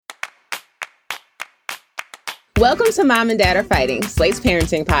Welcome to Mom and Dad Are Fighting, Slate's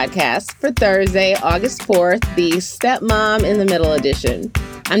parenting podcast for Thursday, August 4th, the Stepmom In the Middle edition.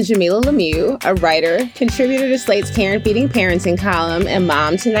 I'm Jamila Lemieux, a writer, contributor to Slate's Karen Feeding Parenting column, and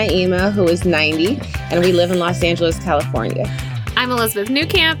mom to Naima, who is 90, and we live in Los Angeles, California. I'm Elizabeth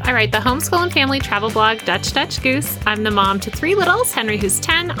Newcamp. I write the homeschool and family travel blog Dutch Goose. I'm the mom to three littles, Henry who's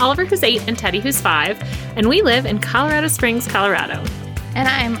 10, Oliver who's 8, and Teddy who's 5, and we live in Colorado Springs, Colorado. And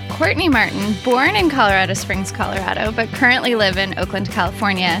I'm Courtney Martin, born in Colorado Springs, Colorado, but currently live in Oakland,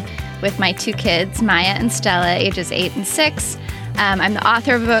 California with my two kids, Maya and Stella, ages 8 and 6. I'm the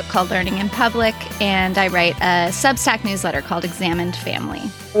author of a book called Learning in Public, and I write a Substack newsletter called Examined Family.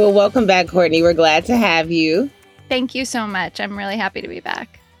 Well, welcome back, Courtney. We're glad to have you. Thank you so much. I'm really happy to be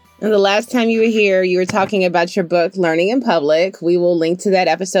back. And the last time you were here, you were talking about your book, Learning in Public. We will link to that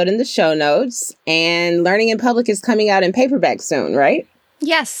episode in the show notes. And Learning in Public is coming out in paperback soon, right?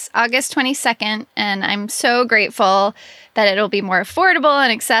 Yes, August 22nd, and I'm so grateful that it'll be more affordable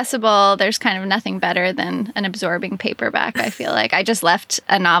and accessible. There's kind of nothing better than an absorbing paperback, I feel like. I just left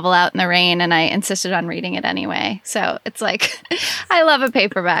a novel out in the rain, and I insisted on reading it anyway. So it's like, I love a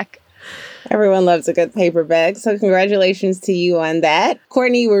paperback. Everyone loves a good paperback, so congratulations to you on that.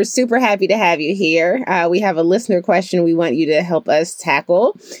 Courtney, we're super happy to have you here. We have a listener question we want you to help us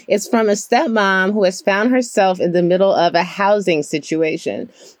tackle. It's from a stepmom who has found herself in the middle of a housing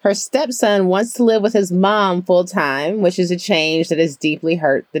situation. Her stepson wants to live with his mom full-time, which is a change that has deeply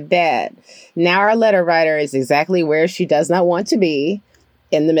hurt the dad. Now our letter writer is exactly where she does not want to be,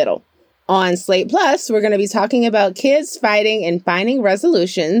 in the middle. On Slate Plus, we're going to be talking about kids fighting and finding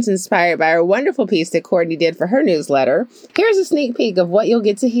resolutions inspired by a wonderful piece that Courtney did for her newsletter. Here's a sneak peek of what you'll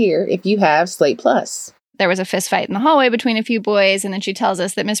get to hear if you have Slate Plus. There was a fist fight in the hallway between a few boys, and then she tells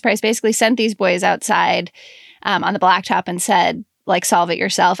us that Miss Price basically sent these boys outside on the blacktop and said, like, solve it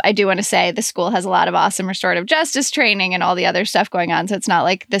yourself. I do want to say the school has a lot of awesome restorative justice training and all the other stuff going on, so it's not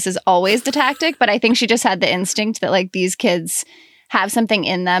like this is always the tactic, but I think she just had the instinct that, like, these kids have something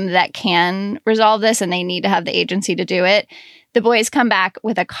in them that can resolve this and they need to have the agency to do it. The boys come back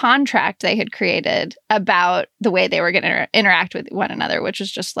with a contract they had created about the way they were going to interact with one another, which was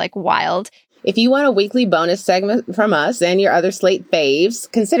just like wild. If you want a weekly bonus segment from us and your other Slate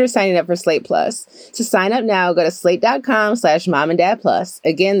faves, consider signing up for Slate Plus. To sign up now, go to slate.com/momanddadplus.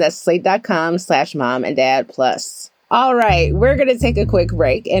 Again, that's slate.com/momanddadplus. All right, we're going to take a quick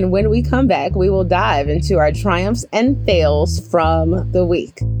break, and when we come back, we will dive into our triumphs and fails from the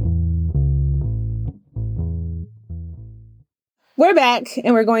week. We're back,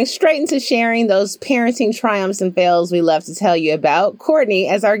 and we're going straight into sharing those parenting triumphs and fails we love to tell you about. Courtney,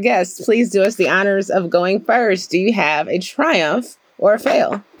 as our guest, please do us the honors of going first. Do you have a triumph or a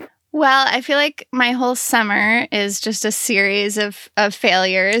fail? Well, I feel like my whole summer is just a series of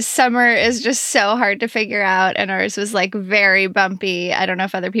failures. Summer is just so hard to figure out, and ours was like very bumpy. I don't know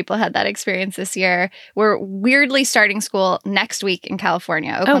if other people had that experience this year. We're weirdly starting school next week in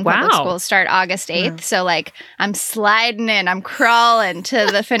California. Oakland Public Schools start August 8th. So like I'm sliding in, I'm crawling to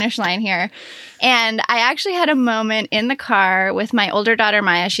the finish line here. And I actually had a moment in the car with my older daughter,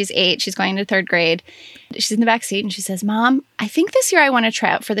 Maya. She's 8. She's going to 3rd grade. She's in the back seat and she says, "Mom, I think this year I want to try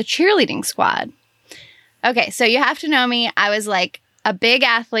out for the cheerleading squad." Okay, so you have to know me. I was like a big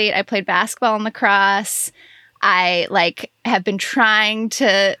athlete. I played basketball and lacrosse. I like have been trying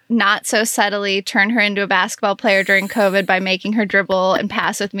to not so subtly turn her into a basketball player during COVID by making her dribble and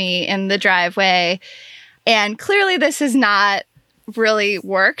pass with me in the driveway. And clearly this has not really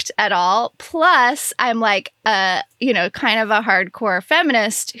worked at all. Plus, I'm like kind of a hardcore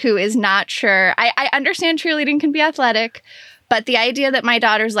feminist who is not sure. I understand cheerleading can be athletic, but the idea that my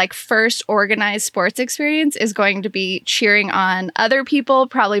daughter's like first organized sports experience is going to be cheering on other people,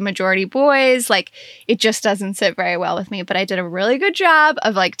 probably majority boys, like it just doesn't sit very well with me. But I did a really good job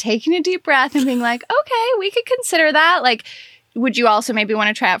of like taking a deep breath and being like, okay, we could consider that. Like, would you also maybe want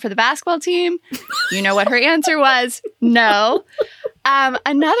to try out for the basketball team? You know what her answer was? No.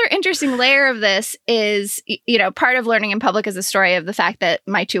 Another interesting layer of this is, part of Learning in Public is a story of the fact that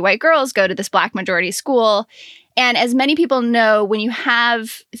my 2 white girls go to this Black majority school. And as many people know, when you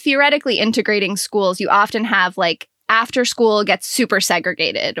have theoretically integrating schools, you often have like after school gets super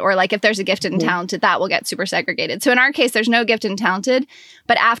segregated, or like if there's a gifted and talented, that will get super segregated. So in our case, there's no gifted and talented,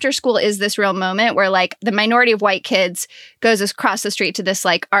 but after school is this real moment where like the minority of white kids goes across the street to this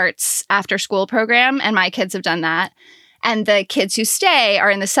like arts after school program. And my kids have done that. And the kids who stay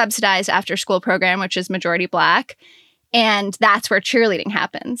are in the subsidized after school program, which is majority Black. And that's where cheerleading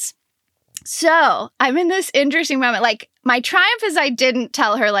happens. So I'm in this interesting moment. Like my triumph is I didn't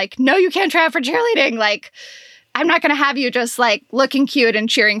tell her like, no, you can't try out for cheerleading. Like, I'm not going to have you just like looking cute and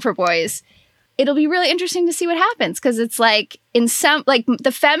cheering for boys. it'll be really interesting to see what happens, because it's like in some, like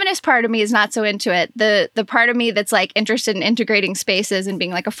the feminist part of me is not so into it. The part of me that's like interested in integrating spaces and being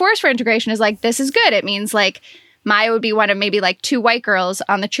like a force for integration is like, this is good. It means like Maya would be one of maybe like 2 white girls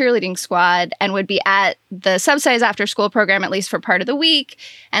on the cheerleading squad and would be at the subsidized after school program at least for part of the week,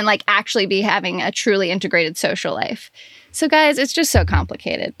 and like actually be having a truly integrated social life. So guys, it's just so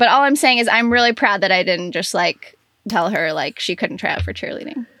complicated. But all I'm saying is I'm really proud that I didn't just like tell her like she couldn't try out for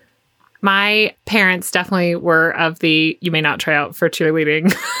cheerleading. My parents definitely were of the, you may not try out for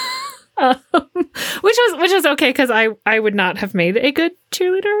cheerleading. Which was okay, because I would not have made a good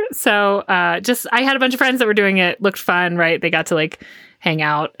cheerleader. So I had a bunch of friends that were doing it, looked fun, right? They got to like hang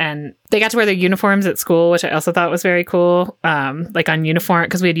out, and they got to wear their uniforms at school, which I also thought was very cool. Like on uniform,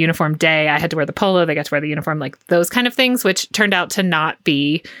 because we had uniform day, I had to wear the polo, they got to wear the uniform, like those kind of things, which turned out to not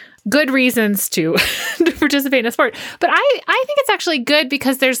be good reasons to participate in a sport. But I think it's actually good,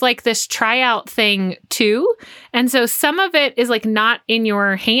 because there's like this tryout thing too. And so some of it is like not in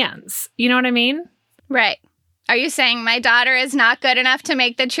your hands. You know what I mean? Right. Are you saying my daughter is not good enough to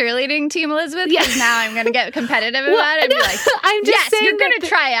make the cheerleading team, Elizabeth? Because now I'm going to get competitive about it and be like, I'm just saying you're going to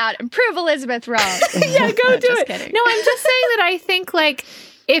try out and prove Elizabeth wrong. Yeah, go do it. Kidding. No, I'm just saying that I think like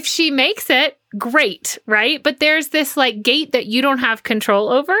if she makes it, great, right? But there's this like gate that you don't have control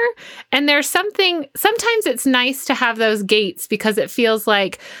over. And there's sometimes it's nice to have those gates, because it feels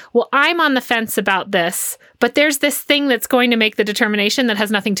like, well, I'm on the fence about this, but there's this thing that's going to make the determination that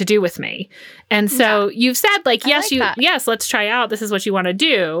has nothing to do with me. And so you've said like, yes, let's try out. This is what you want to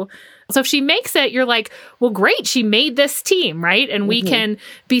do. So if she makes it, you're like, well, great, she made this team, right? And we can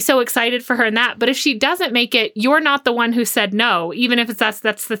be so excited for her in that. But if she doesn't make it, you're not the one who said no, even if that's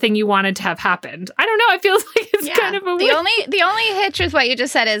the thing you wanted to have happened. I don't know. It feels like it's kind of a the only hitch with what you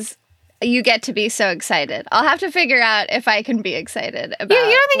just said is you get to be so excited. I'll have to figure out if I can be excited about. Yeah,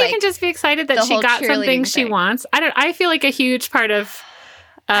 you don't think you can just be excited that she got something she wants? I feel like a huge part of.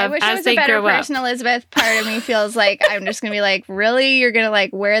 I wish I was a better person, Elizabeth. Part of me feels like I'm just going to be like, really? You're going to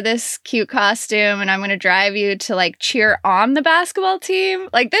like wear this cute costume and I'm going to drive you to like cheer on the basketball team?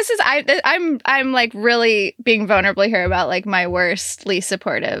 Like this is, I'm like really being vulnerable here about like my worst, least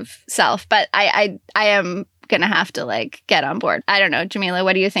supportive self. But I am going to have to like get on board. I don't know. Jamila,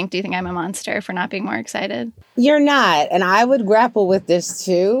 what do you think? Do you think I'm a monster for not being more excited? You're not. And I would grapple with this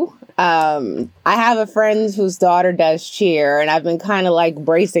too. I have a friend whose daughter does cheer, and I've been kind of like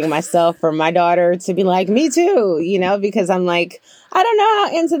bracing myself for my daughter to be like, me too, you know, because I'm like, I don't know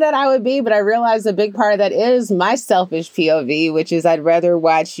how into that I would be, but I realize a big part of that is my selfish POV, which is I'd rather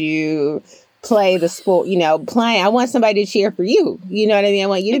watch you play the sport, you know, playing. I want somebody to cheer for you. You know what I mean? I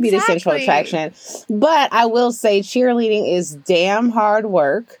want you to be the central attraction. But I will say cheerleading is damn hard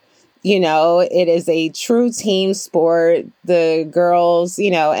work. You know, it is a true team sport. The girls,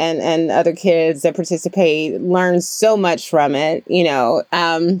 you know, and other kids that participate learn so much from it. You know,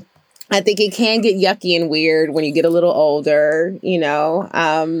 I think it can get yucky and weird when you get a little older, you know.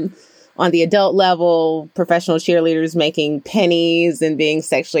 On the adult level, professional cheerleaders making pennies and being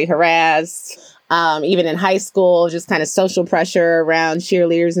sexually harassed. Even in high school, just kind of social pressure around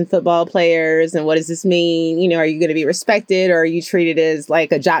cheerleaders and football players. And what does this mean? You know, are you going to be respected, or are you treated as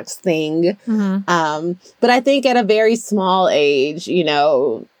like a jock's thing? But I think at a very small age, you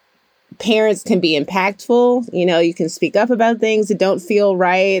know, parents can be impactful. You know, you can speak up about things that don't feel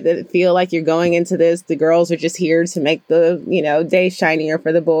right, that feel like you're going into this. The girls are just here to make the, you know, day shinier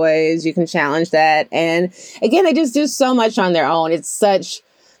for the boys. You can challenge that. And again, they just do so much on their own. It's such,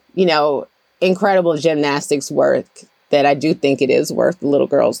 you know, incredible gymnastics work that I do think it is worth the little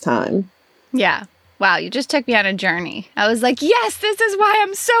girl's time. Yeah. Wow, you just took me on a journey. I was like, yes, this is why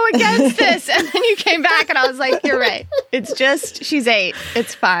I'm so against this. And then you came back and I was like, you're right. It's just, she's 8.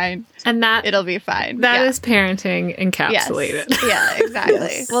 It's fine. And it'll be fine. That is parenting encapsulated. Yes. Yeah, exactly.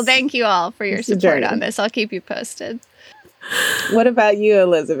 Yes. Well, thank you all for your support on this. I'll keep you posted. What about you,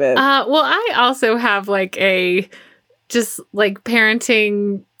 Elizabeth? Well, I also have like a just like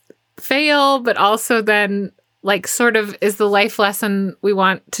parenting fail, but also then like sort of is the life lesson we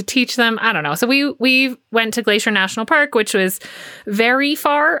want to teach them. I don't know. So we went to Glacier National Park, which was very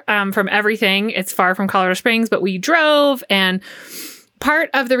far from everything. It's far from Colorado Springs, but we drove, and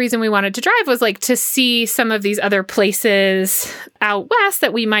part of the reason we wanted to drive was like to see some of these other places out west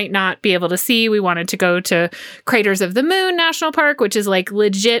that we might not be able to see. We wanted to go to Craters of the Moon National Park, which is like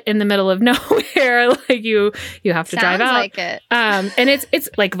legit in the middle of nowhere. Like you have to drive out. Like it. And it's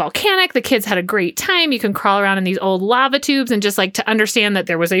like volcanic. The kids had a great time. You can crawl around in these old lava tubes, and just like to understand that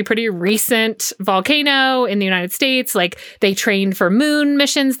there was a pretty recent volcano in the United States. Like they trained for moon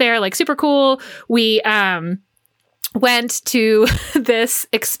missions there, like super cool. We went to this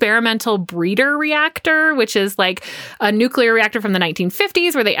experimental breeder reactor, which is like a nuclear reactor from the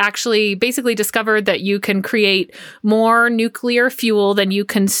 1950s, where they actually basically discovered that you can create more nuclear fuel than you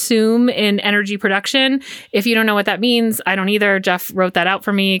consume in energy production. If you don't know what that means, I don't either. Jeff wrote that out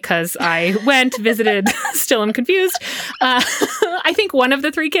for me because I went, visited, still am confused. I think one of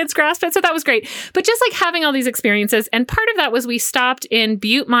the 3 kids grasped it, so that was great. But just like having all these experiences, and part of that was we stopped in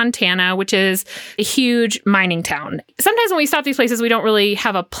Butte, Montana, which is a huge mining town. Sometimes when we stop these places, we don't really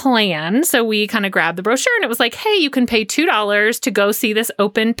have a plan. So we kind of grabbed the brochure and it was like, hey, you can pay $2 to go see this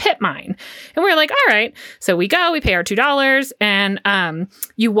open pit mine. And we were like, all right. So we go, we pay our $2 and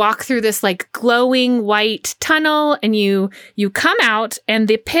you walk through this like glowing white tunnel and you come out and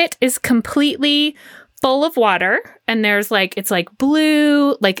the pit is completely full of water. And there's like, it's like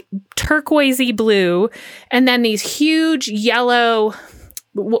blue, like turquoisey blue. And then these huge yellow,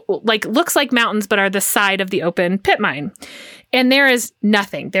 like looks like mountains, but are the side of the open pit mine. And there is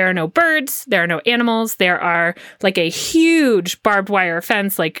nothing. There are no birds. There are no animals. There are like a huge barbed wire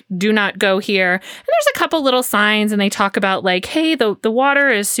fence, like do not go here. And there's a couple little signs and they talk about like, hey, the water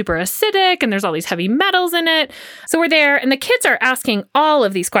is super acidic and there's all these heavy metals in it. So we're there and the kids are asking all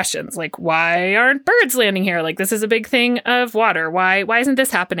of these questions, like, why aren't birds landing here? Like, this is a big thing of water. Why isn't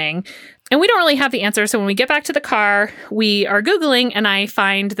this happening? And we don't really have the answer. So when we get back to the car, we are Googling and I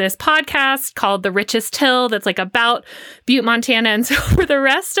find this podcast called The Richest Hill that's like about Butte, Montana. And so for the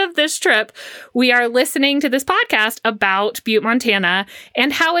rest of this trip, we are listening to this podcast about Butte, Montana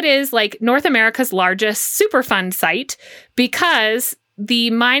and how it is like North America's largest Superfund site because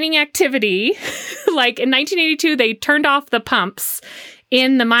the mining activity, like in 1982, they turned off the pumps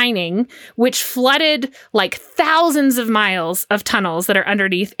in the mining, which flooded like thousands of miles of tunnels that are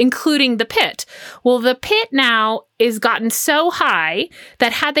underneath, including the pit. Well, the pit now is gotten so high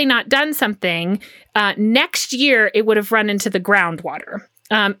that had they not done something, next year it would have run into the groundwater.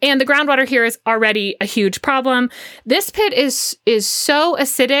 And the groundwater here is already a huge problem. This pit is so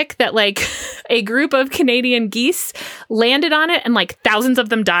acidic that like a group of Canadian geese landed on it and like thousands of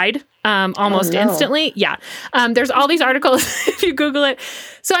them died almost instantly. Yeah. There's all these articles if you Google it.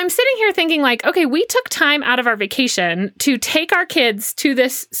 So I'm sitting here thinking like, okay, we took time out of our vacation to take our kids to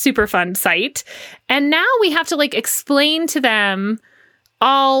this Superfund site. And now we have to like explain to them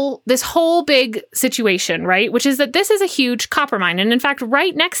all this whole big situation, right? Which is that this is a huge copper mine. And in fact,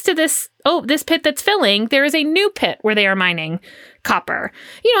 right next to this pit that's filling, there is a new pit where they are mining copper.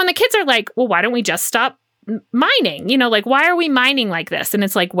 You know, and the kids are like, well, why don't we just stop mining? You know, like, why are we mining like this? And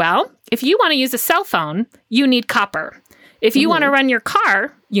it's like, well, if you want to use a cell phone, you need copper. If you want to run your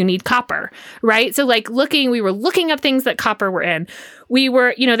car, you need copper, right? So like we were looking up things that copper were in. We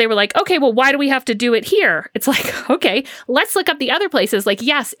were, you know, they were like, okay, well, why do we have to do it here? It's like, okay, let's look up the other places. Like,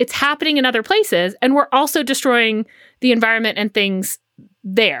 yes, it's happening in other places. And we're also destroying the environment and things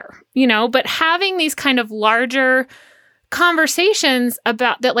there, you know, but having these kind of larger conversations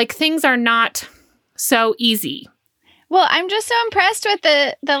about that, like things are not so easy. Well, I'm just so impressed with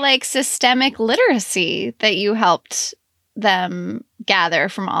the like systemic literacy that you helped them gather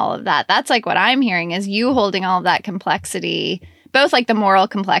from all of that. That's like what I'm hearing is you holding all of that complexity, both like the moral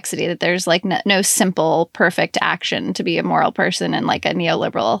complexity that there's like no simple perfect action to be a moral person in like a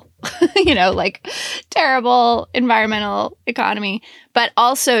neoliberal, you know, like terrible environmental economy, but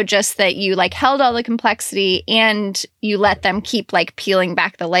also just that you like held all the complexity and you let them keep like peeling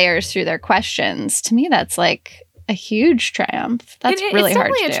back the layers through their questions. To me, that's like a huge triumph. That's really hard to do. It's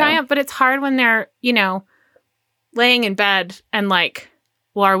definitely a triumph, but it's hard when they're, you know, laying in bed and like,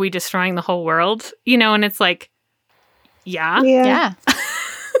 well, are we destroying the whole world? You know, and it's like, yeah.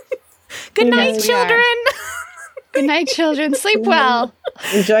 Good night, children. Good night, children. Sleep well.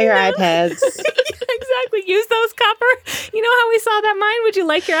 Enjoy your iPads. Exactly. Use those copper. You know how we saw that mine? Would you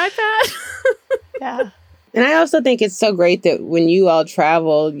like your iPad? Yeah. And I also think it's so great that when you all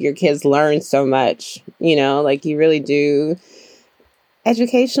travel, your kids learn so much, you know, like you really do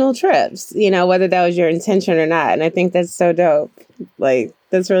educational trips, you know, whether that was your intention or not. And I think that's so dope. Like,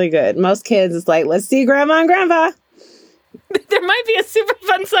 that's really good. Most kids, it's like, let's see grandma and grandpa. There might be a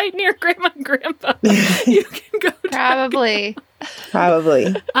Superfund site near grandma and grandpa. You can go to.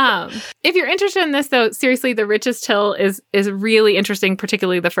 Probably. If you're interested in this, though, seriously, The Richest Hill is really interesting,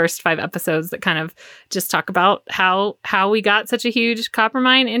 particularly the first 5 episodes that kind of just talk about how we got such a huge copper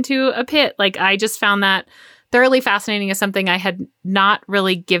mine into a pit. Like, I just found that thoroughly fascinating as something I had not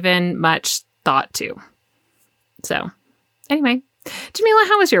really given much thought to. So, anyway, Jamila,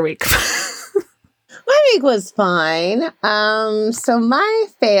 how was your week? Well, week was fine. So my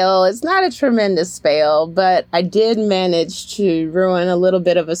fail, it's not a tremendous fail, but I did manage to ruin a little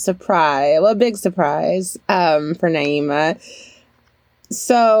bit of a surprise, well, a big surprise, for Naima.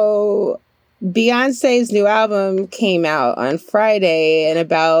 So Beyonce's new album came out on Friday, and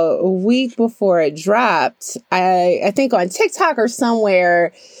about a week before it dropped, I think on TikTok or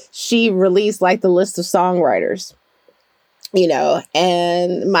somewhere, she released like the list of songwriters.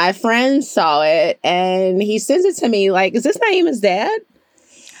 And my friend saw it and he sends it to me like, is this Naima's dad?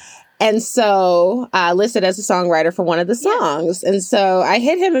 And so I listed as a songwriter for one of the songs. And so I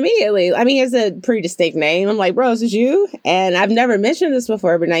hit him immediately. I mean, he has a pretty distinct name. I'm like, bro, is this you? And I've never mentioned this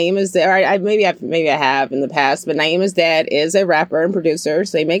before, but Naima's dad, or maybe I have in the past, but Naima's dad is a rapper and producer.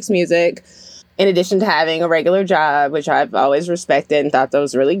 So he makes music. In addition to having a regular job, which I've always respected and thought that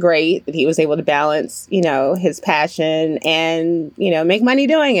was really great, that he was able to balance, his passion and, make money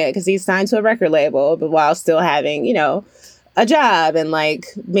doing it because he's signed to a record label, but while still having, a job and like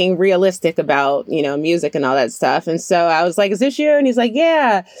being realistic about, music and all that stuff. And so I was like, is this you? And he's like,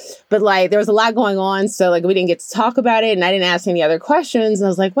 yeah. But like, there was a lot going on. So like, we didn't get to talk about it and I didn't ask any other questions. And I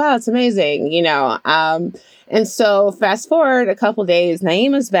was like, wow, it's amazing, And so fast forward a couple days,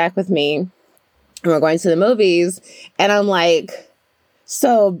 Naima's back with me. And we're going to the movies. And I'm like,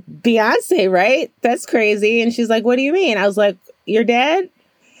 so Beyonce, right? That's crazy. And she's like, what do you mean? I was like, your dad?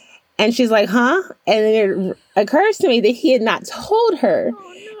 And she's like, huh? And then it occurs to me that he had not told her.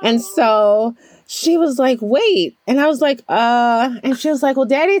 Oh, no. And so she was like, wait. And I was like, and she was like, well,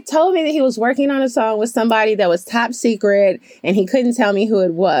 Daddy told me that he was working on a song with somebody that was top secret and he couldn't tell me who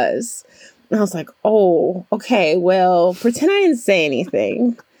it was. And I was like, oh, okay, well, pretend I didn't say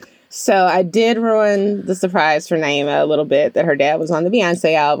anything. So I did ruin the surprise for Naima a little bit that her dad was on the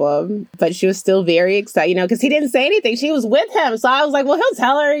Beyonce album, but she was still very excited, because he didn't say anything. She was with him. So I was like, well, he'll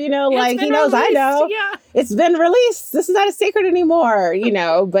tell her, like he knows I know. Yeah. It's been released. This is not a secret anymore,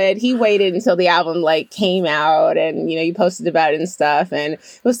 but he waited until the album like came out and, he posted about it and stuff. And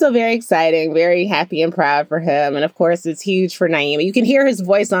it was still very exciting, very happy and proud for him. And of course, it's huge for Naima. You can hear his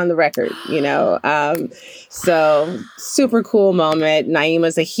voice on the record, so super cool moment.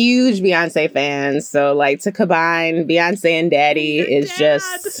 Naima's a huge Beyonce fan. So like to combine Beyonce and Daddy is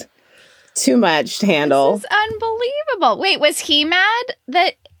just too much to handle. This is unbelievable. Wait, was he mad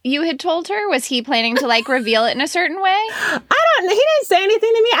that you had told her? Was he planning to like reveal it in a certain way? He didn't say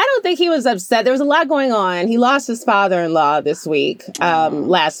anything to me. I don't think he was upset. There was a lot going on. He lost his father-in-law this week,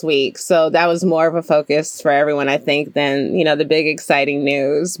 last week. So that was more of a focus for everyone, I think, than, the big exciting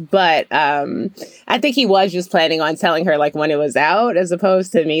news. But I think he was just planning on telling her like when it was out, as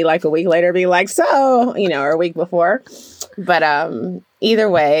opposed to me like a week later being like, so, or a week before. But either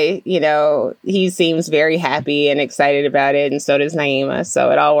way, he seems very happy and excited about it. And so does Naima.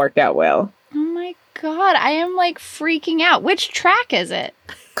 So it all worked out well. Oh my God, I am like freaking out. Which track is it?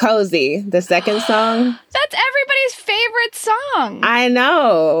 Cozy, the second song. That's everybody's favorite song. I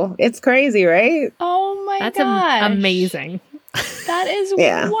know. It's crazy, right? Oh my gosh. That's amazing. That is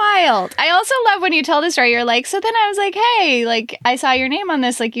wild. I also love when you tell the story, you're like, so then I was like, hey, like, I saw your name on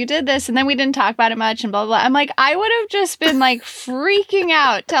this, like, you did this, and then we didn't talk about it much, and blah, blah, blah. I'm like, I would have just been, like, freaking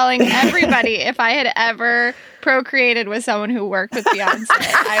out telling everybody if I had ever procreated with someone who worked with Beyonce.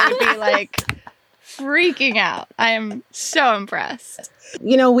 I would be, like, freaking out. I am so impressed.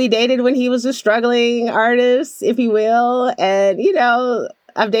 We dated when he was a struggling artist, if you will, and,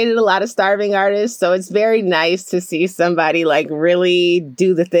 I've dated a lot of starving artists, so it's very nice to see somebody like really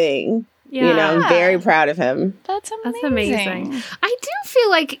do the thing. Yeah. I'm very proud of him. That's amazing. That's amazing. I do feel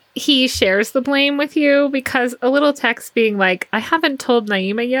like he shares the blame with you because a little text being like, I haven't told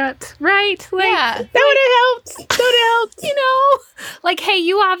Naima yet, right? Like, yeah. That would have helped. That would have helped. Like, hey,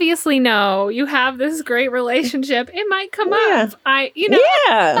 you obviously know you have this great relationship. It might come up. So I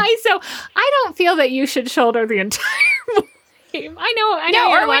don't feel that you should shoulder the entire I know. No,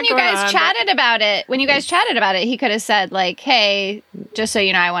 or when you guys chatted about it, he could have said like, "Hey, just so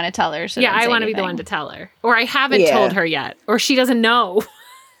you know, I want to tell her." So yeah, I want to be the one to tell her, or I haven't told her yet, or she doesn't know.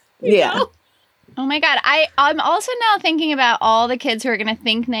 you know? Oh my God, I'm also now thinking about all the kids who are going to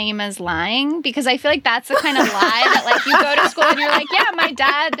think Naima's lying because I feel like that's the kind of lie that like you go to school and you're like, yeah, my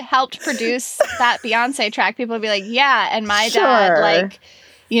dad helped produce that Beyonce track. People will be like, yeah, and my dad like,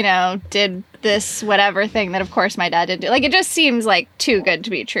 did this whatever thing that of course my dad didn't do. Like it just seems like too good to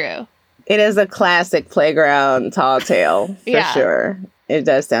be true. It is a classic playground tall tale for sure. It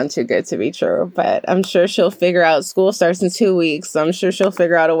does sound too good to be true, but I'm sure she'll figure out. School starts in 2 weeks, so I'm sure she'll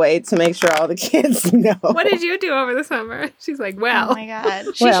figure out a way to make sure all the kids know. What did you do over the summer? She's like, well. Oh my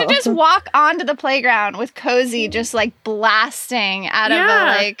God. She should just walk onto the playground with Cozy just like blasting out of a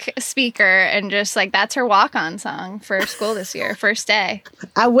like speaker and just like that's her walk-on song for school this year, first day.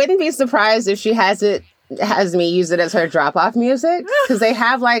 I wouldn't be surprised if she has me use it as her drop-off music, because they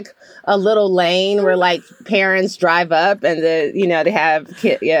have like a little lane where like parents drive up and they have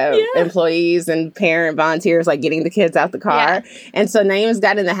employees and parent volunteers like getting the kids out the car. And so Naima's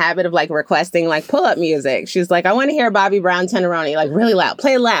got in the habit of like requesting like pull-up music. She's like, I want to hear Bobby Brown Tenderoni like really loud,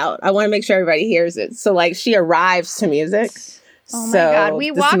 play loud. I want to make sure everybody hears it. So like she arrives to music. Oh my God,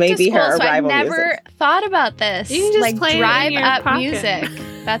 we walked to school, so I never thought about this. You can just like play drive up pocket. music.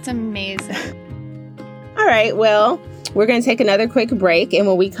 That's amazing. All right, well, we're going to take another quick break, and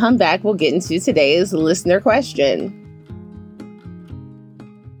when we come back, we'll get into today's listener question.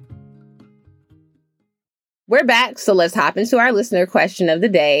 We're back, so let's hop into our listener question of the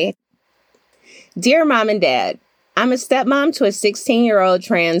day. Dear Mom and Dad, I'm a stepmom to a 16-year-old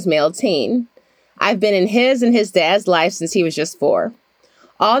trans male teen. I've been in his and his dad's life since he was just 4.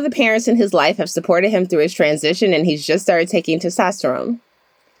 All the parents in his life have supported him through his transition, and he's just started taking testosterone.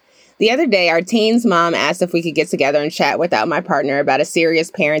 The other day, our teen's mom asked if we could get together and chat without my partner about a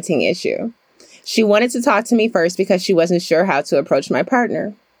serious parenting issue. She wanted to talk to me first because she wasn't sure how to approach my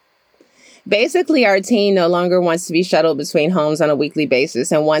partner. Basically, our teen no longer wants to be shuttled between homes on a weekly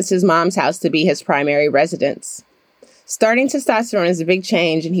basis and wants his mom's house to be his primary residence. Starting testosterone is a big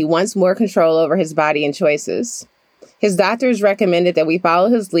change, and he wants more control over his body and choices. His doctors recommended that we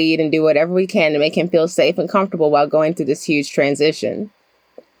follow his lead and do whatever we can to make him feel safe and comfortable while going through this huge transition.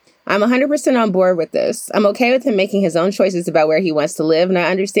 I'm 100% on board with this. I'm okay with him making his own choices about where he wants to live, and I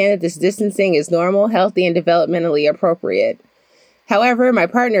understand that this distancing is normal, healthy, and developmentally appropriate. However, my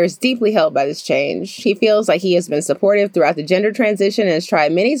partner is deeply helped by this change. He feels like he has been supportive throughout the gender transition and has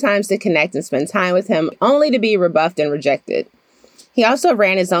tried many times to connect and spend time with him, only to be rebuffed and rejected. He also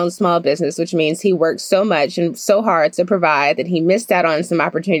ran his own small business, which means he worked so much and so hard to provide that he missed out on some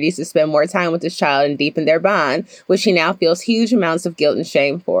opportunities to spend more time with his child and deepen their bond, which he now feels huge amounts of guilt and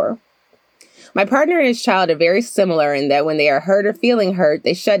shame for. My partner and his child are very similar in that when they are hurt or feeling hurt,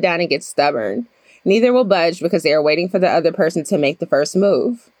 they shut down and get stubborn. Neither will budge because they are waiting for the other person to make the first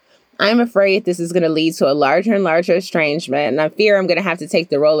move. I'm afraid this is going to lead to a larger and larger estrangement, and I fear I'm going to have to take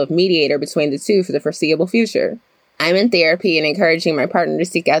the role of mediator between the two for the foreseeable future. I'm in therapy and encouraging my partner to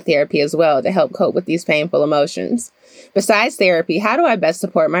seek out therapy as well to help cope with these painful emotions. Besides therapy, how do I best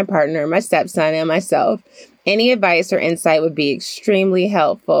support my partner, my stepson, and myself? Any advice or insight would be extremely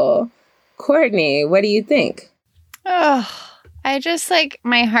helpful. Courtney, what do you think? Oh, I just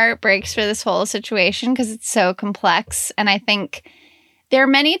my heart breaks for this whole situation because it's so complex. And I think there are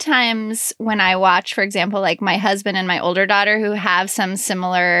many times when I watch, for example, my husband and my older daughter who have some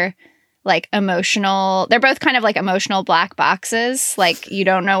similar emotional, they're both kind of emotional black boxes. You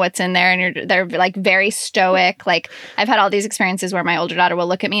don't know what's in there and they're very stoic. I've had all these experiences where my older daughter will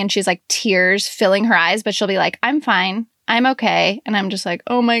look at me and she's tears filling her eyes, but she'll be like, I'm fine. I'm okay. And I'm just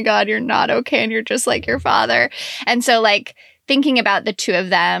oh my God, you're not okay. And you're just like your father. And so thinking about the two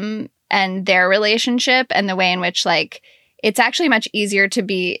of them and their relationship and the way in which it's actually much easier to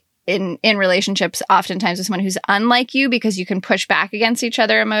be in relationships oftentimes with someone who's unlike you because you can push back against each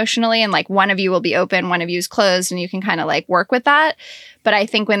other emotionally and one of you will be open, one of you is closed and you can kind of work with that. But I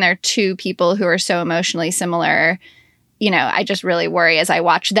think when there are two people who are so emotionally similar, I just really worry as I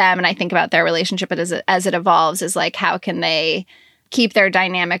watch them and I think about their relationship as it evolves is how can they keep their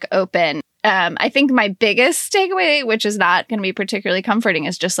dynamic open? I think my biggest takeaway, which is not going to be particularly comforting,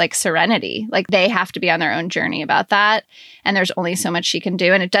 is just serenity. They have to be on their own journey about that. And there's only so much she can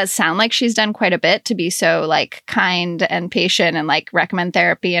do. And it does sound like she's done quite a bit to be so kind and patient and recommend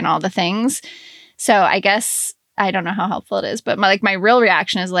therapy and all the things. So I guess I don't know how helpful it is, but my real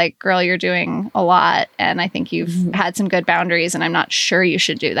reaction is girl, you're doing a lot. And I think you've had some good boundaries and I'm not sure you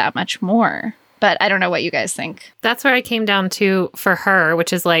should do that much more. But I don't know what you guys think. That's where I came down to for her,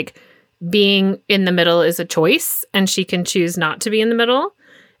 which is being in the middle is a choice and she can choose not to be in the middle.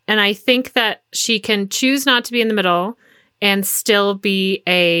 And I think that she can choose not to be in the middle and still be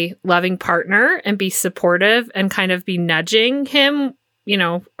a loving partner and be supportive and kind of be nudging him,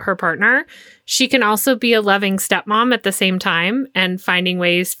 her partner. She can also be a loving stepmom at the same time and finding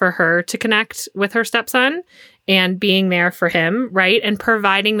ways for her to connect with her stepson and being there for him, right? And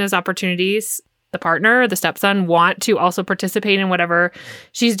providing those opportunities the partner or the stepson want to also participate in whatever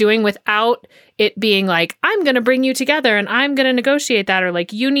she's doing without it being like, I'm going to bring you together and I'm going to negotiate that, or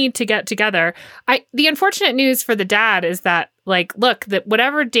like, you need to get together. The unfortunate news for the dad is that, like, look, that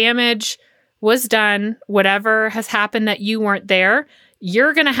whatever damage was done, whatever has happened that you weren't there,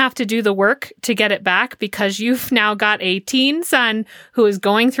 you're going to have to do the work to get it back, because you've now got a teen son who is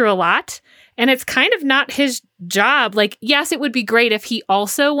going through a lot. And it's kind of not his job. Like, yes, it would be great if he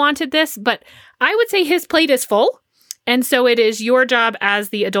also wanted this, but I would say his plate is full. And so it is your job as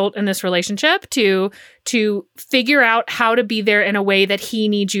the adult in this relationship to figure out how to be there in a way that he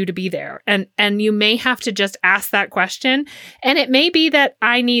needs you to be there. And you may have to just ask that question. And it may be that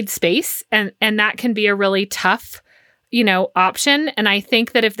I need space, and that can be a really tough, option. And I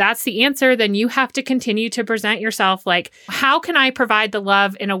think that if that's the answer, then you have to continue to present yourself like, how can I provide the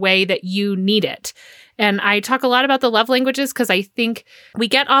love in a way that you need it? And I talk a lot about the love languages, because I think we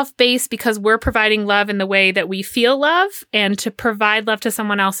get off base because we're providing love in the way that we feel love. And to provide love to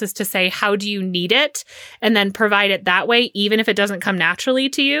someone else is to say, how do you need it? And then provide it that way, even if it doesn't come naturally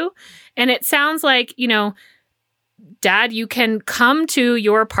to you. And it sounds like, Dad, you can come to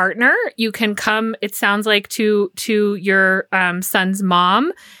your partner. You can come, it sounds like, to your son's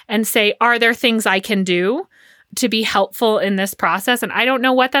mom and say, are there things I can do to be helpful in this process? And I don't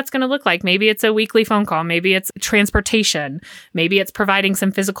know what that's going to look like. Maybe it's a weekly phone call. Maybe it's transportation. Maybe it's providing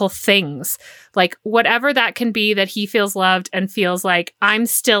some physical things. Like, whatever that can be, that he feels loved and feels like, I'm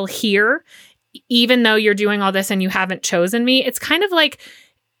still here, even though you're doing all this and you haven't chosen me. It's kind of like,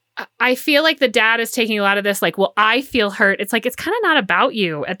 I feel like the dad is taking a lot of this, like, well, I feel hurt. It's like, it's kind of not about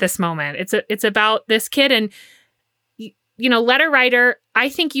you at this moment. It's about this kid. And, letter writer, I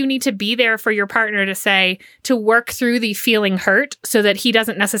think you need to be there for your partner to work through the feeling hurt, so that he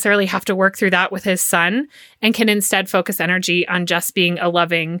doesn't necessarily have to work through that with his son, and can instead focus energy on just being a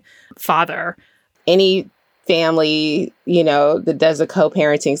loving father. Any family, that does a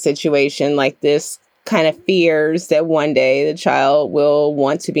co-parenting situation like this kind of fears that one day the child will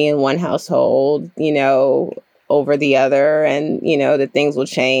want to be in one household, over the other, and, that things will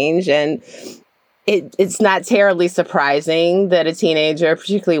change. And it's not terribly surprising that a teenager,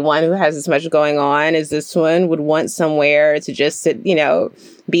 particularly one who has as much going on as this one, would want somewhere to just sit,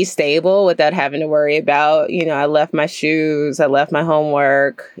 be stable without having to worry about, I left my shoes, I left my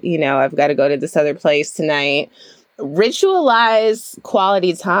homework, I've got to go to this other place tonight. Ritualize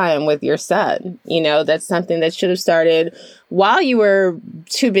quality time with your son. That's something that should have started while you were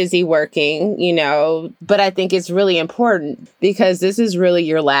too busy working, but I think it's really important, because this is really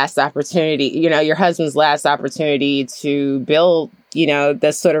your last opportunity, your husband's last opportunity to build,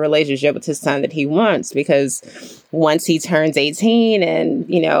 the sort of relationship with his son that he wants, because once he turns 18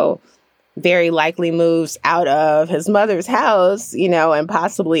 and, very likely moves out of his mother's house, and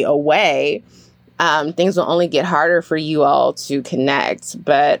possibly away, things will only get harder for you all to connect.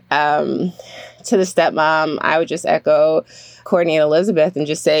 But to the stepmom, I would just echo Courtney and Elizabeth and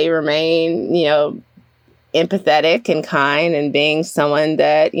just say, remain, empathetic and kind, and being someone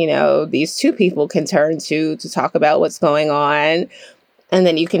that, these two people can turn to talk about what's going on. And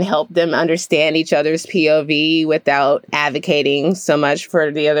then you can help them understand each other's POV without advocating so much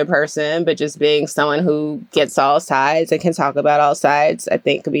for the other person, but just being someone who gets all sides and can talk about all sides, I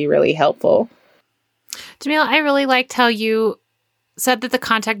think could be really helpful. Jamila, I really liked how you said that the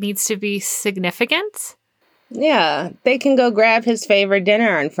contact needs to be significant. Yeah, they can go grab his favorite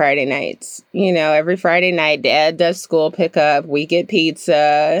dinner on Friday nights. Every Friday night, Dad does school pickup. We get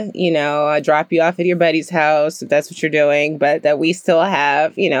pizza. I drop you off at your buddy's house if that's what you're doing. But that we still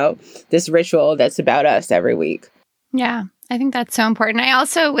have, this ritual that's about us every week. Yeah, I think that's so important. I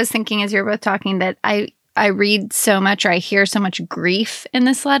also was thinking, as you were both talking, that I read so much, or I hear so much grief in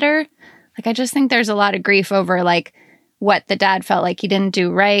this letter. Like, I just think there's a lot of grief over, like, what the dad felt like he didn't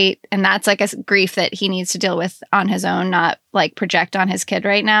do right. And that's like a grief that he needs to deal with on his own, not like project on his kid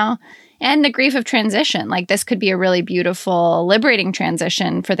right now. And the grief of transition. Like, this could be a really beautiful, liberating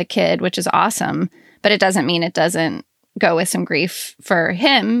transition for the kid, which is awesome. But it doesn't mean it doesn't go with some grief for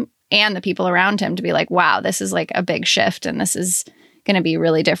him and the people around him to be like, wow, this is like a big shift, and this is going to be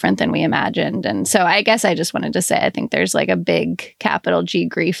really different than we imagined. And so I guess I just wanted to say, I think there's like a big capital G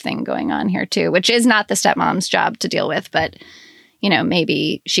grief thing going on here too, which is not the stepmom's job to deal with, but,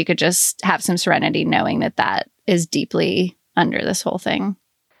 maybe she could just have some serenity knowing that that is deeply under this whole thing.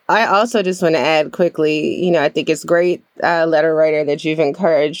 I also just want to add quickly, I think it's great, letter writer, that you've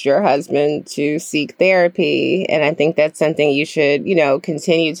encouraged your husband to seek therapy. And I think that's something you should,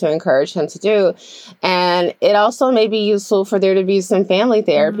 continue to encourage him to do. And it also may be useful for there to be some family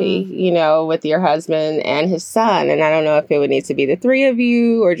therapy, with your husband and his son. And I don't know if it would need to be the three of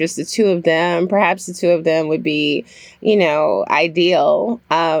you or just the two of them. Perhaps the two of them would be, ideal,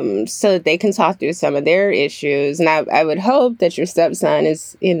 so that they can talk through some of their issues. And I would hope that your stepson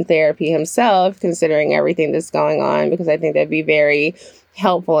is in therapy himself, considering everything that's going on, because I think that'd be very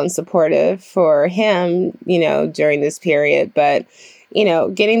helpful and supportive for him, during this period. But,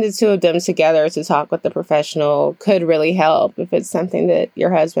 getting the two of them together to talk with the professional could really help if it's something that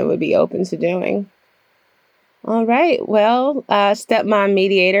your husband would be open to doing. All right. Well, Stepmom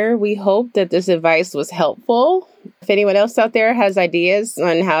Mediator, we hope that this advice was helpful. If anyone else out there has ideas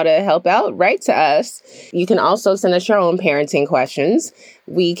on how to help out, write to us. You can also send us your own parenting questions.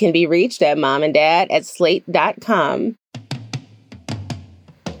 We can be reached at momanddad@slate.com.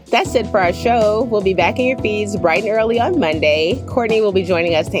 That's it for our show. We'll be back in your feeds bright and early on Monday. Courtney will be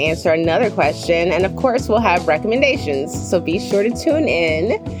joining us to answer another question. And of course, we'll have recommendations. So be sure to tune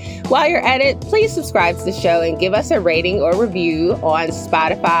in. While you're at it, please subscribe to the show and give us a rating or review on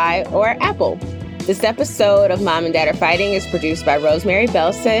Spotify or Apple. This episode of Mom and Dad Are Fighting is produced by Rosemary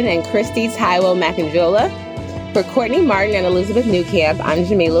Belson and Christy Taiwo Macanjola. For Courtney Martin and Elizabeth Newcamp, I'm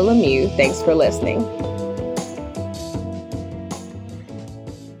Jamila Lemieux. Thanks for listening.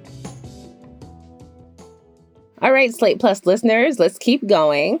 All right, Slate Plus listeners, let's keep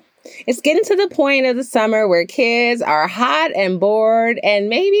going. It's getting to the point of the summer where kids are hot and bored and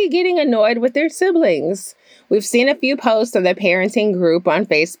maybe getting annoyed with their siblings. We've seen a few posts on the parenting group on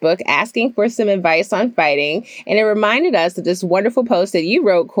Facebook asking for some advice on fighting, and it reminded us of this wonderful post that you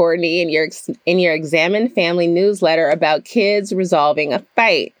wrote, Courtney, in your Examined Family newsletter about kids resolving a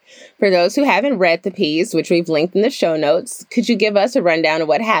fight. For those who haven't read the piece, which we've linked in the show notes, could you give us a rundown of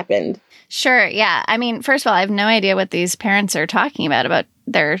what happened? Sure, yeah. I mean, first of all, I have no idea what these parents are talking about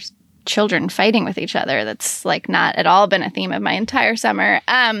their children fighting with each other. That's not at all been a theme of my entire summer.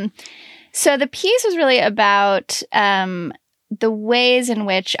 So the piece was really about the ways in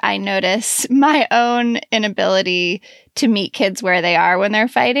which I notice my own inability to meet kids where they are when they're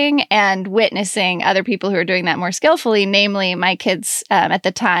fighting and witnessing other people who are doing that more skillfully, namely my kids at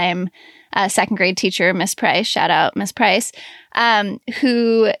the time, second grade teacher, Miss Price, shout out Miss Price,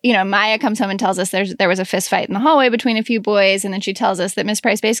 who, Maya comes home and tells us there was a fist fight in the hallway between a few boys. And then she tells us that Miss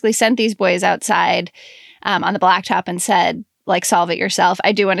Price basically sent these boys outside on the blacktop and said, solve it yourself.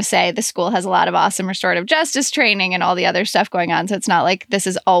 I do want to say the school has a lot of awesome restorative justice training and all the other stuff going on. So it's not like this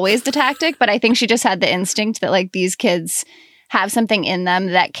is always the tactic, but I think she just had the instinct that these kids have something in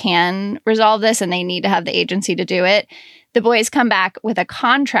them that can resolve this and they need to have the agency to do it. The boys come back with a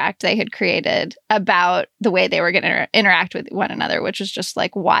contract they had created about the way they were going to interact with one another, which was just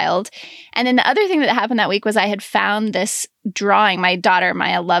wild. And then the other thing that happened that week was I had found this drawing. My daughter,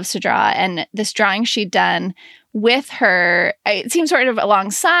 Maya, loves to draw. And this drawing she'd done with her, it seems sort of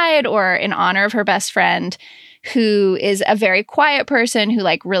alongside or in honor of her best friend, who is a very quiet person who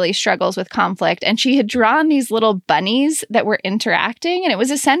really struggles with conflict. And she had drawn these little bunnies that were interacting. And it was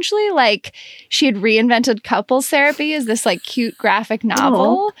essentially she had reinvented couples therapy as this cute graphic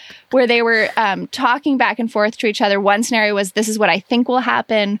novel where they were talking back and forth to each other. One scenario was, this is what I think will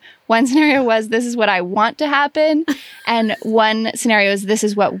happen. One scenario was, this is what I want to happen. And one scenario is, this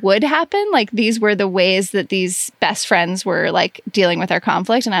is what would happen. These were the ways that these best friends were dealing with their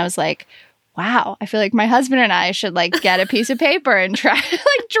conflict. And I was like, wow, I feel like my husband and I should get a piece of paper and try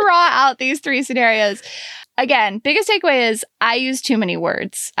to draw out these three scenarios. Again, biggest takeaway is I use too many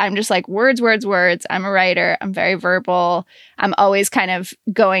words. I'm just words, words, words. I'm a writer. I'm very verbal. I'm always kind of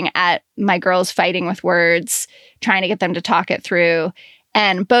going at my girls fighting with words, trying to get them to talk it through.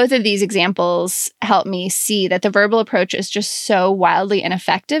 And both of these examples help me see that the verbal approach is just so wildly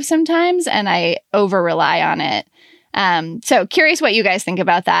ineffective sometimes, and I over-rely on it. So curious what you guys think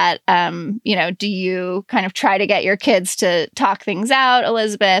about that. Do you kind of try to get your kids to talk things out,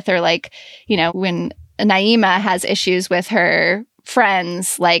 Elizabeth, or when Naima has issues with her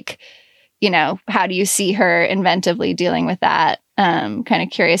friends, how do you see her inventively dealing with that? Kind of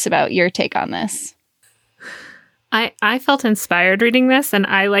curious about your take on this. I felt inspired reading this, and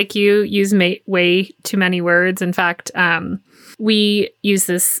I, like you, use way too many words. In fact, we use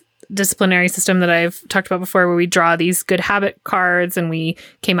this disciplinary system that I've talked about before, where we draw these good habit cards and we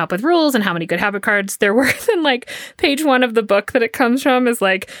came up with rules and how many good habit cards there were. And page 1 of the book that it comes from is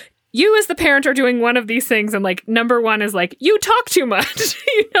you as the parent are doing one of these things, and like number one is like, you talk too much.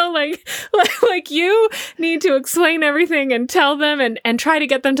 Like you need to explain everything and tell them and try to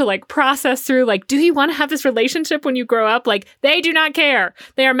get them to like process through, like, do you want to have this relationship when you grow up? Like, they do not care.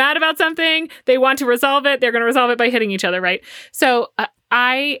 They are mad about something. They want to resolve it. They're going to resolve it by hitting each other, right? So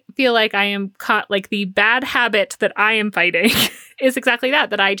I feel like I am caught, like the bad habit that I am fighting is exactly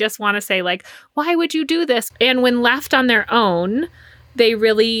that I just want to say like, why would you do this? And when left on their own, they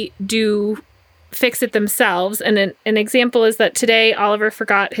really do fix it themselves. And an example is that today Oliver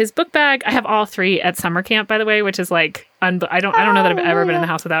forgot his book bag. I have all three at summer camp, by the way, which is like, I don't know that I've ever been in the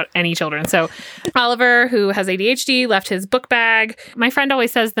house without any children. So Oliver, who has ADHD, left his book bag. My friend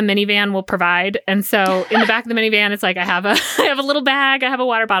always says the minivan will provide. And so in the back of the minivan, it's like, I have a little bag, I have a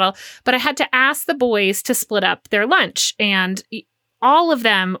water bottle, but I had to ask the boys to split up their lunch. And all of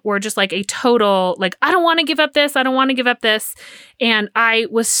them were just like a total, like, I don't want to give up this. I don't want to give up this. And I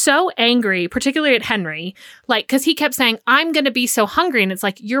was so angry, particularly at Henry, like, because he kept saying, I'm going to be so hungry. And it's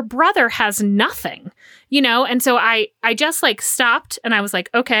like, your brother has nothing, you know? And so I just like stopped and I was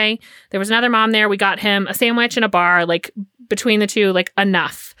like, okay, there was another mom there. We got him a sandwich and a bar, like between the two, like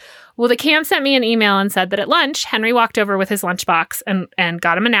enough. Well, the camp sent me an email and said that at lunch, Henry walked over with his lunchbox and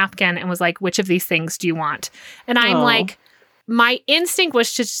got him a napkin and was like, which of these things do you want? And I'm like, my instinct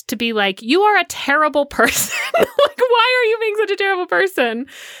was just to be like, you are a terrible person. Like, why are you being such a terrible person?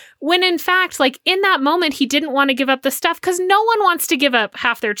 When in fact, like in that moment, he didn't want to give up the stuff because no one wants to give up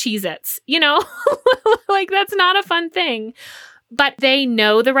half their Cheez-Its, you know? Like, that's not a fun thing. But they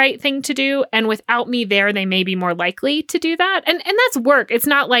know the right thing to do. And without me there, they may be more likely to do that. And that's work. It's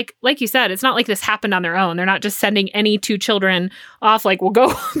not like you said, it's not like this happened on their own. They're not just sending any two children off like,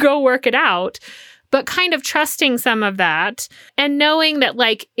 well, go work it out. But kind of trusting some of that and knowing that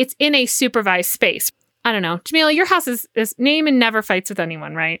like it's in a supervised space. I don't know. Jamila, your house is Naaman never fights with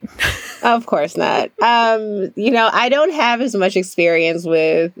anyone, right? Of course not. I don't have as much experience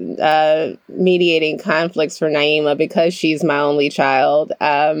with mediating conflicts for Naima because she's my only child.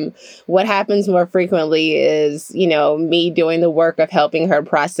 What happens more frequently is, me doing the work of helping her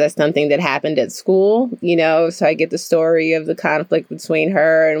process something that happened at school, so I get the story of the conflict between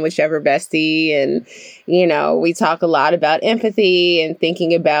her and whichever bestie. And, we talk a lot about empathy and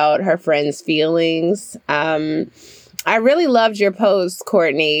thinking about her friends' feelings. I really loved your post,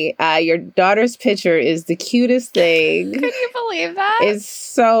 Courtney. Your daughter's picture is the cutest thing. Can you believe that? It's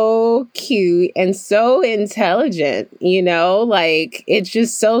so cute and so intelligent, like it's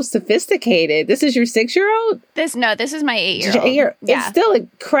just so sophisticated. This is your 6-year-old? This is my 8-year-old. It's still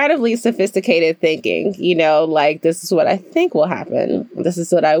incredibly sophisticated thinking, like this is what I think will happen. This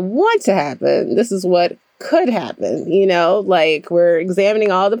is what I want to happen. This is what could happen, like we're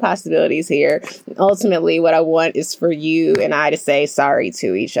examining all the possibilities here. Ultimately, what I want is for you and I to say sorry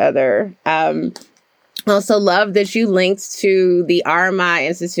to each other. Also love that you linked to the RMI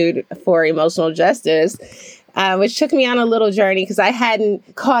Institute for Emotional Justice, which took me on a little journey because I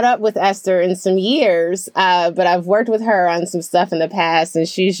hadn't caught up with Esther in some years, but I've worked with her on some stuff in the past, and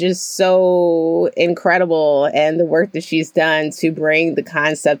she's just so incredible. And the work that she's done to bring the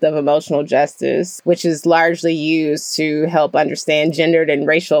concept of emotional justice, which is largely used to help understand gendered and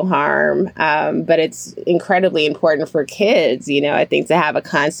racial harm. But it's incredibly important for kids, I think, to have a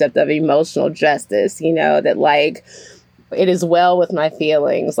concept of emotional justice, that like, it is well with my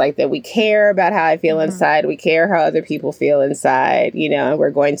feelings, like that we care about how I feel inside. We care how other people feel inside, and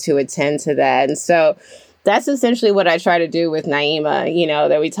we're going to attend to that. And so that's essentially what I try to do with Naima,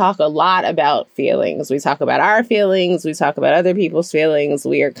 that we talk a lot about feelings. We talk about our feelings. We talk about other people's feelings.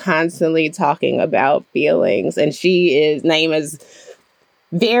 We are constantly talking about feelings. And Naima's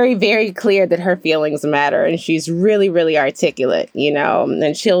very, very clear that her feelings matter. And she's really, really articulate,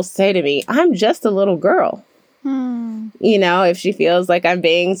 and she'll say to me, I'm just a little girl. If she feels like I'm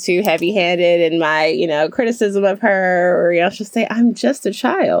being too heavy-handed in my, criticism of her, or she'll say, I'm just a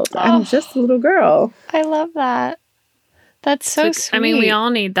child. I'm just a little girl. I love that. That's so sweet. I mean, we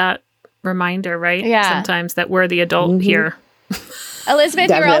all need that reminder, right? Yeah. Sometimes that we're the adult here. Elizabeth,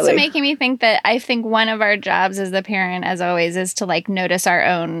 Definitely. you were also making me think that I think one of our jobs as the parent, as always, is to like notice our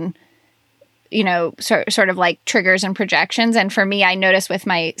own, sort of like triggers and projections. And for me, I notice with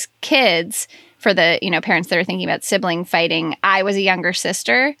my kids, for the, parents that are thinking about sibling fighting, I was a younger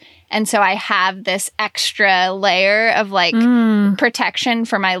sister. And so I have this extra layer of like protection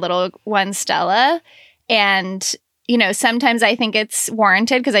for my little one, Stella. And, sometimes I think it's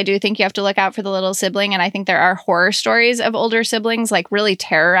warranted because I do think you have to look out for the little sibling. And I think there are horror stories of older siblings like really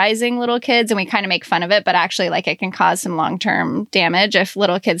terrorizing little kids. And we kind of make fun of it, but actually like it can cause some long-term damage if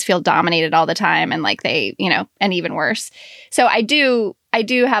little kids feel dominated all the time and like they, and even worse. So I do I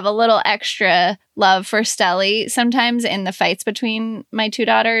do have a little extra love for Stelly sometimes in the fights between my two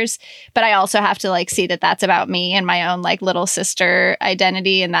daughters, but I also have to like see that that's about me and my own like little sister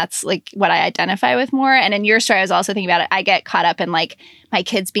identity, and that's like what I identify with more. And in your story, I was also thinking about it. I get caught up in like my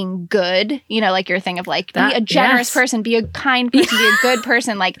kids being good, you know, like your thing of like, be a generous person, be a kind person, be a good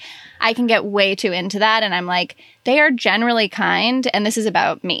person. Like I can get way too into that. And I'm like, they are generally kind. And this is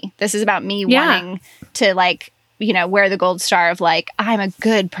about me. This is about me wanting to like, you know, wear the gold star of like, I'm a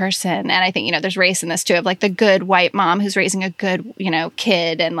good person. And I think, you know, there's race in this too of like the good white mom who's raising a good, you know,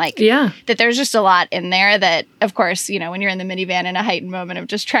 kid. And like, that there's just a lot in there that, of course, you know, when you're in the minivan in a heightened moment of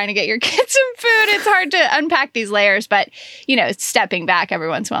just trying to get your kids some food, it's hard to unpack these layers. But, you know, stepping back every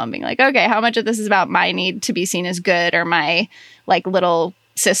once in a while and being like, okay, how much of this is about my need to be seen as good or my like little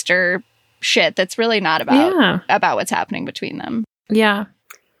sister shit that's really not about what's happening between them. Yeah.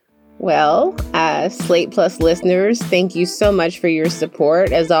 Well, Slate Plus listeners, thank you so much for your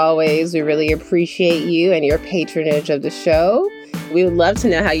support. As always, we really appreciate you and your patronage of the show. We would love to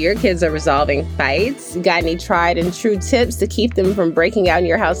know how your kids are resolving fights. Got any tried and true tips to keep them from breaking out in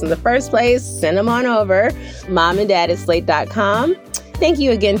your house in the first place? Send them on over. momanddad@slate.com. Thank you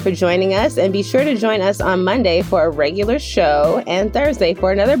again for joining us, and be sure to join us on Monday for a regular show and Thursday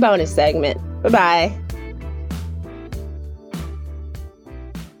for another bonus segment. Bye-bye.